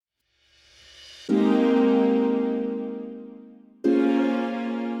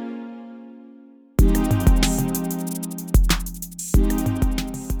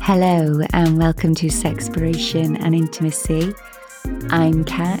Hello and welcome to Sexploration and Intimacy. I'm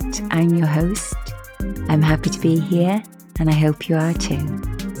Kat, I'm your host. I'm happy to be here and I hope you are too.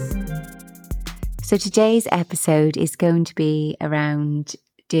 So today's episode is going to be around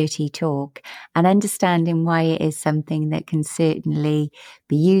dirty talk and understanding why it is something that can certainly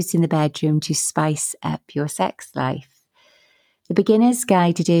be used in the bedroom to spice up your sex life. The Beginner's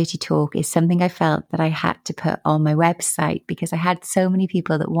Guide to Dirty Talk is something I felt that I had to put on my website because I had so many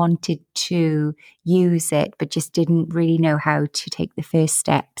people that wanted to use it but just didn't really know how to take the first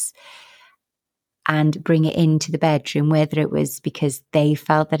steps and bring it into the bedroom, whether it was because they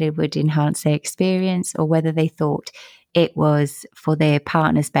felt that it would enhance their experience or whether they thought it was for their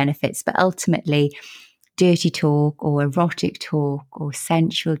partner's benefits. But ultimately, dirty talk or erotic talk or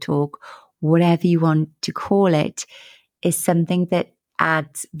sensual talk, whatever you want to call it, is something that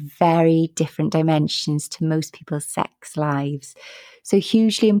adds very different dimensions to most people's sex lives. So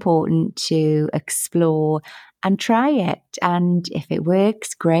hugely important to explore and try it. And if it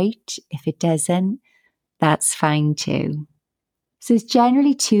works, great. If it doesn't, that's fine too. So there's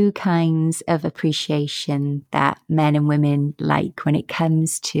generally two kinds of appreciation that men and women like when it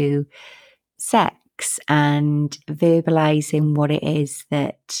comes to sex and verbalizing what it is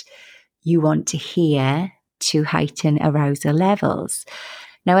that you want to hear to heighten arousal levels.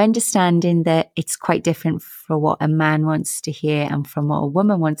 Now, understanding that it's quite different for what a man wants to hear and from what a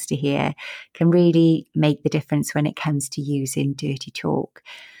woman wants to hear can really make the difference when it comes to using dirty talk.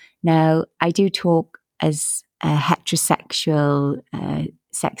 Now, I do talk as a heterosexual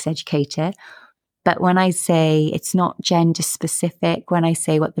sex educator, but when I say it's not gender specific, when I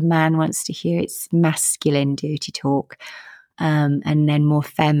say what the man wants to hear, it's masculine dirty talk and then more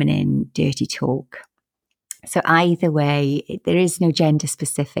feminine dirty talk. So either way, there is no gender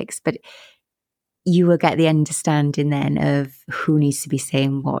specifics, but you will get the understanding then of who needs to be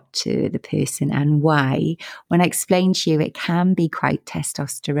saying what to the person and why. When I explain to you, it can be quite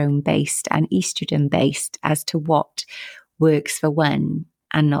testosterone based and estrogen based as to what works for one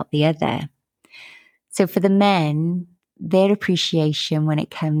and not the other. So for the men, their appreciation when it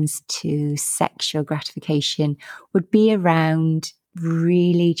comes to sexual gratification would be around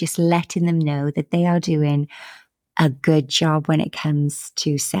really just letting them know that they are doing a good job when it comes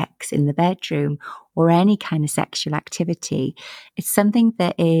to sex in the bedroom or any kind of sexual activity. It's something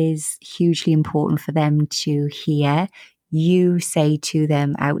that is hugely important for them to hear you say to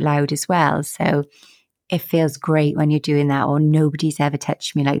them out loud as well. So it feels great when you're doing that, or nobody's ever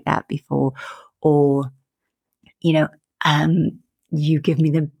touched me like that before, or, you give me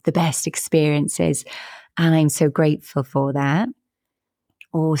the best experiences and I'm so grateful for that.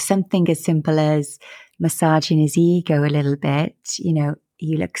 Or something as simple as massaging his ego a little bit. You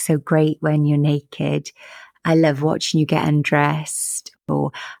look so great when you're naked. I love watching you get undressed.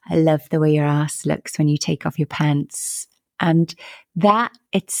 Or I love the way your ass looks when you take off your pants. And that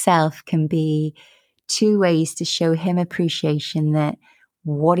itself can be two ways to show him appreciation that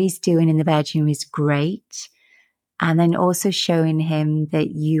what he's doing in the bedroom is great. And then also showing him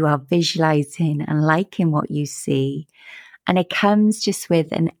that you are visualizing and liking what you see. And it comes just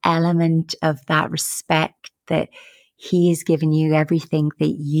with an element of that respect that he is giving you everything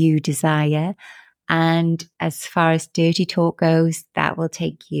that you desire. And as far as dirty talk goes, that will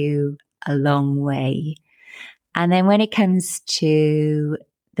take you a long way. And then when it comes to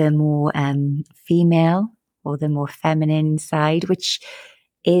the more female or the more feminine side, which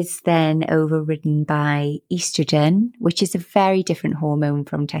is then overridden by estrogen, which is a very different hormone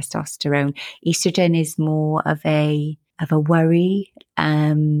from testosterone. Estrogen is more of a worry,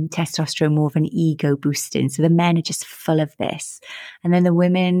 testosterone more of an ego boosting. So the men are just full of this. And then the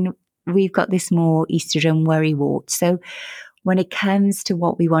women, we've got this more estrogen worry wart. So when it comes to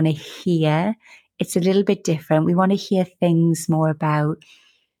what we want to hear, it's a little bit different. We want to hear things more about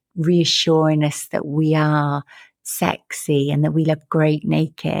reassuring us that we are sexy and that we look great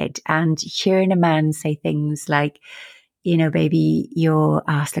naked, and hearing a man say things like, baby, your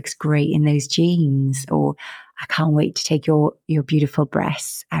ass looks great in those jeans, or I can't wait to take your beautiful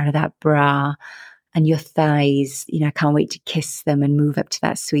breasts out of that bra, and your thighs, I can't wait to kiss them and move up to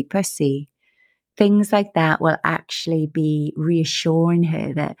that sweet pussy. Things like that will actually be reassuring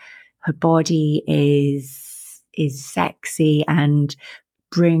her that her body is sexy and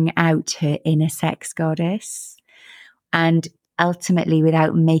bring out her inner sex goddess. And ultimately,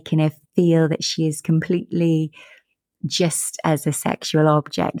 without making her feel that she is completely just as a sexual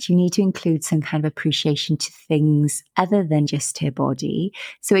object, you need to include some kind of appreciation to things other than just her body.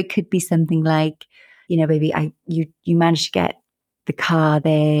 So it could be something like, baby, you managed to get the car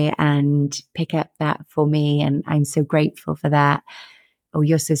there and pick up that for me, and I'm so grateful for that. oh,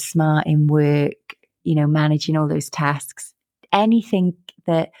 you're so smart in work, managing all those tasks. Anything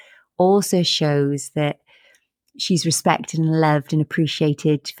that also shows that she's respected and loved and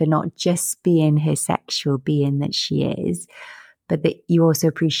appreciated for not just being her sexual being that she is, but that you also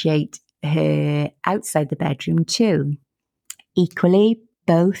appreciate her outside the bedroom too. Equally,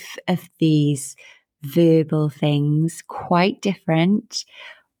 both of these verbal things, quite different,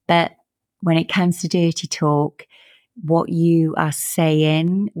 but when it comes to dirty talk, what you are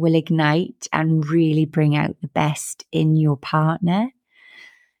saying will ignite and really bring out the best in your partner.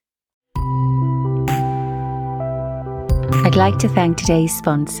 I'd like to thank today's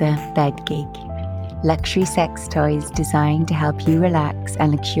sponsor, BedGeek. Luxury sex toys designed to help you relax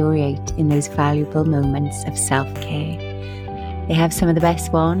and luxuriate in those valuable moments of self-care. They have some of the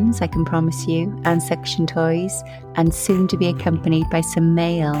best ones, I can promise you, and suction toys, and soon to be accompanied by some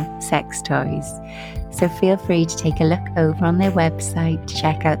male sex toys. So feel free to take a look over on their website to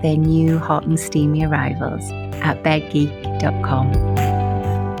check out their new hot and steamy arrivals at bedgeek.com.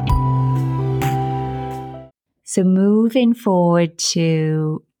 So moving forward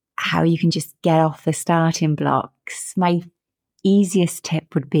to how you can just get off the starting blocks, my easiest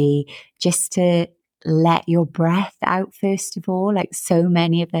tip would be just to let your breath out first of all. Like so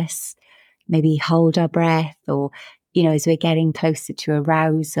many of us maybe hold our breath or, as we're getting closer to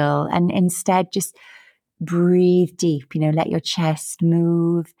arousal, and instead just breathe deep, let your chest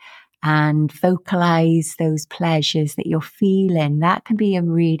move and vocalize those pleasures that you're feeling. That can be a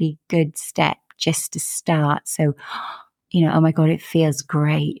really good step just to start. So, oh my God, it feels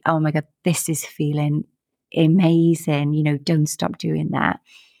great. Oh my God, this is feeling amazing. Don't stop doing that.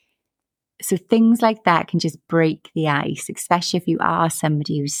 So things like that can just break the ice, especially if you are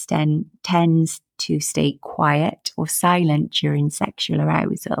somebody who tends to stay quiet or silent during sexual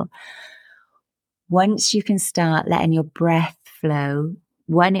arousal. Once you can start letting your breath flow,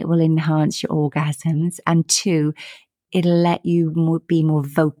 one, it will enhance your orgasms, and two, it'll let you be more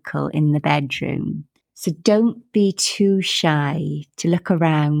vocal in the bedroom. So don't be too shy to look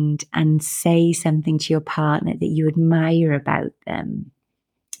around and say something to your partner that you admire about them.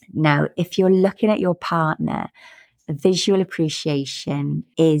 Now, if you're looking at your partner, visual appreciation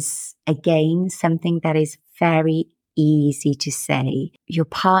is, again, something that is very easy to say. Your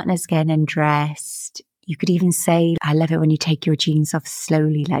partner's getting undressed. You could even say, I love it when you take your jeans off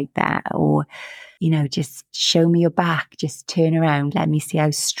slowly like that. Or, just show me your back. Just turn around. Let me see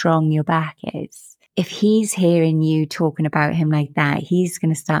how strong your back is. If he's hearing you talking about him like that, he's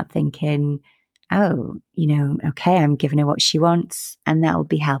going to start thinking, oh, okay, I'm giving her what she wants, and that will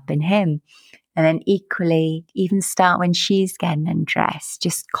be helping him. And then equally, even start when she's getting undressed,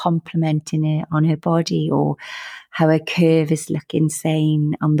 just complimenting her on her body or how her curve is looking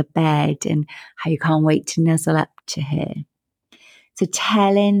insane on the bed and how you can't wait to nuzzle up to her. So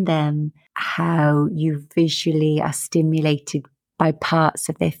telling them how you visually are stimulated by parts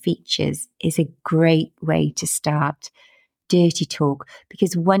of their features is a great way to start dirty talk,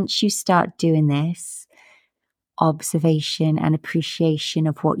 because once you start doing this, observation and appreciation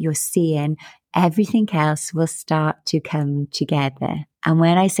of what you're seeing, everything else will start to come together. And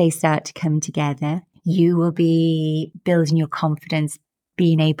when I say start to come together, you will be building your confidence,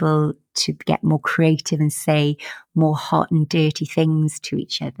 being able to get more creative and say more hot and dirty things to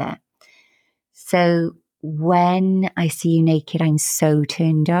each other. So when I see you naked, I'm so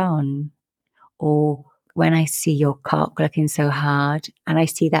turned on. Or when I see your cock looking so hard and I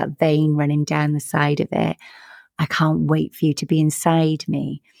see that vein running down the side of it, I can't wait for you to be inside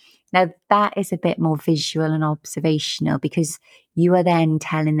me. Now that is a bit more visual and observational, because you are then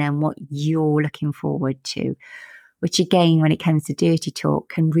telling them what you're looking forward to, which again, when it comes to dirty talk,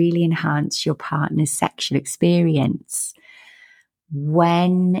 can really enhance your partner's sexual experience.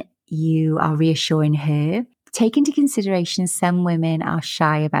 When you are reassuring her, take into consideration some women are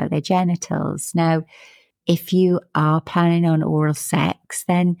shy about their genitals. Now, if you are planning on oral sex,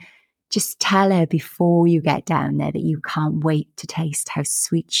 then just tell her before you get down there that you can't wait to taste how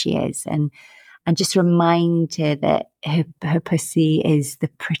sweet she is, and just remind her that her pussy is the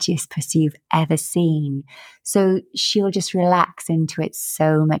prettiest pussy you've ever seen. So she'll just relax into it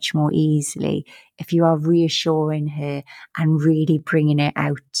so much more easily if you are reassuring her and really bringing her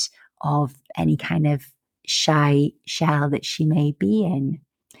out of any kind of shy shell that she may be in.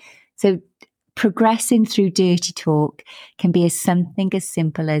 So progressing through dirty talk can be something as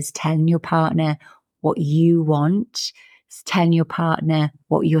simple as telling your partner what you want, telling your partner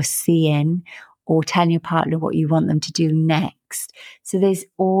what you're seeing, or telling your partner what you want them to do next. So there's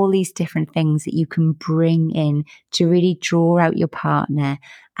all these different things that you can bring in to really draw out your partner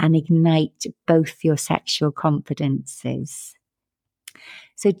and ignite both your sexual confidences.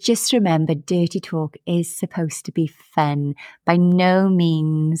 So just remember, dirty talk is supposed to be fun. By no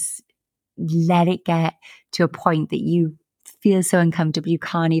means let it get to a point that you feel so uncomfortable you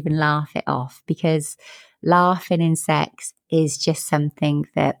can't even laugh it off, because laughing in sex is just something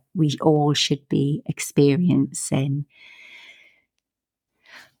that we all should be experiencing.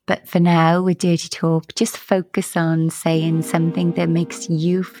 But for now, with dirty talk, just focus on saying something that makes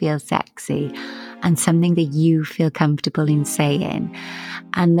you feel sexy and something that you feel comfortable in saying.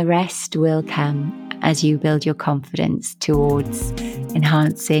 And the rest will come as you build your confidence towards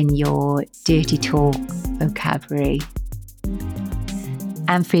enhancing your dirty talk vocabulary.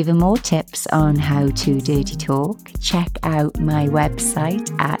 And for even more tips on how to dirty talk, check out my website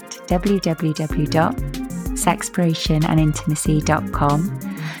at www.sexplorationandintimacy.com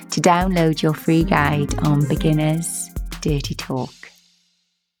to download your free guide on beginners dirty talk.